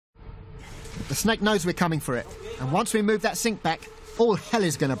The snake knows we're coming for it, and once we move that sink back, all hell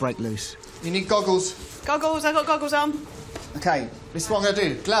is going to break loose. You need goggles. Goggles, I've got goggles on. OK, this is what I'm going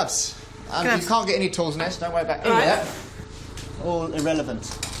to do. Gloves. Gloves. You can't get any tools in this, don't worry about any of that. All irrelevant.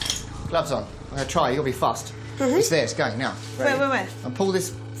 Gloves on. I'm going to try, you'll be fast. It's there, it's going now. Ready? Where? And pull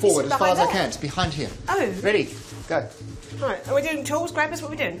this forward as far as I can. It's behind here. Oh. Ready? Go. Right, are we doing tools, grabbers? What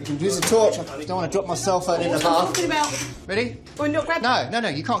are we doing? You can use the torch. I don't want to drop my cell phone in the bath. Talking about... Ready? We're not grabbing... No,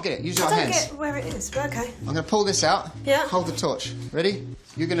 you can't get it. Use your I don't hands. get where it is, but OK. I'm going to pull this out. Yeah. Hold the torch. Ready?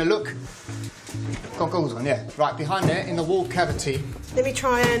 You're going to look. Goggles on, yeah. Right, behind there, in the wall cavity. Let me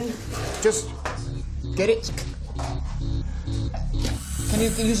try and... Just get it. Can you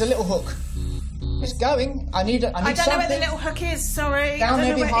use a little hook? It's going. I need something. I don't know where the little hook is, sorry. Down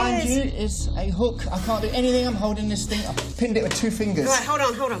there behind you is a hook. I can't do anything. I'm holding this thing. I've pinned it with 2 fingers. Right, hold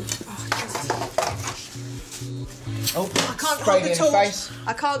on. Oh, I can't sprayed hold the in torch. the face.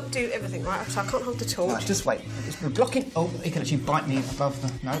 I can't do everything, right? So I can't hold the torch. Right, just wait. It's blocking. Oh, he can actually bite me above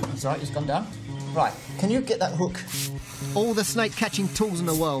the... No, that's right. It's gone down. Right, can you get that hook? All the snake-catching tools in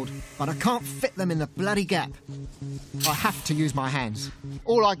the world, but I can't fit them in the bloody gap. I have to use my hands.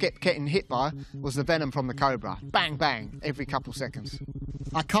 All I kept getting hit by was the venom from the cobra. Bang, bang, every couple seconds.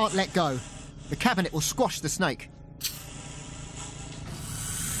 I can't let go. The cabinet will squash the snake.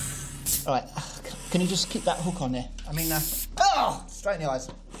 All right, can you just keep that hook on there? I mean, straight in the eyes.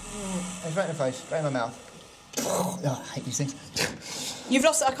 Straight in the face, straight in my mouth. Oh, I hate these things. You've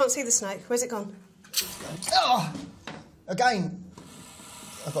lost it. I can't see the snake. Where's it gone? Oh, again.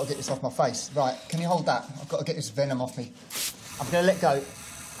 I've got to get this off my face. Right, can you hold that? I've got to get this venom off me. I'm going to let go.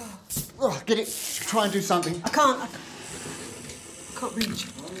 Oh, get it. Try and do something. I can't reach.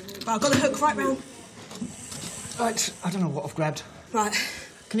 Right, I've got the hook right round. Right, I don't know what I've grabbed. Right.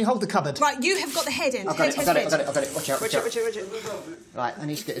 Can you hold the cupboard? Right, you have got the head in. I've got it. Watch out. Watch it. Right, I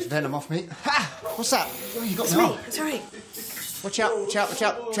need to get this venom off me. Ha! What's that? Oh, you got It's me. me. It's all right. Watch out.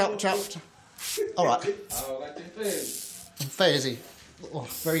 All right. Fair, is he? Oh,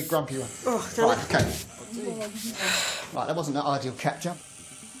 very grumpy one. Oh, right, OK. Right, that wasn't an ideal capture.